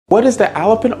What is the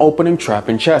Alapin opening trap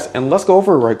in chess? And let's go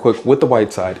over it right quick with the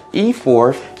white side.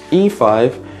 E4,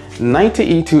 E5, knight to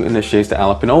E2 initiates the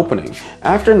Alapin opening.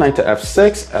 After knight to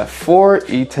F6, F4,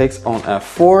 E takes on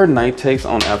F4, knight takes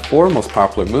on F4, most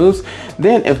popular moves.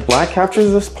 Then if black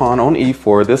captures this pawn on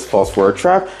E4, this falls for a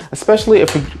trap, especially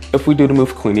if we do the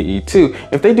move queen to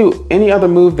E2. If they do any other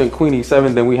move than queen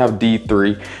E7, then we have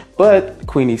D3. But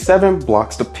queen E7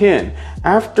 blocks the pin.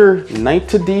 After knight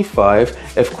to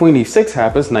D5, if queen E6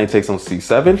 happens, knight takes on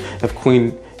C7. If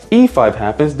queen E5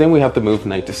 happens, then we have to move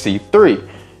knight to C3.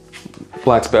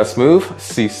 Black's best move,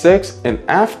 C6, and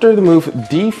after the move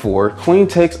D4, queen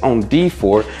takes on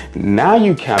D4. Now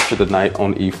you capture the knight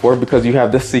on E4 because you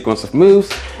have this sequence of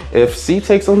moves. If C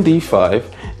takes on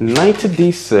D5, knight to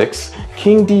D6,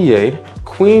 king D8,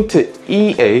 queen to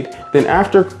E8, then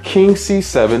after king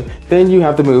C7, then you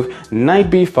have the move knight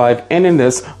B5, ending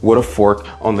this with a fork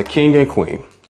on the king and queen.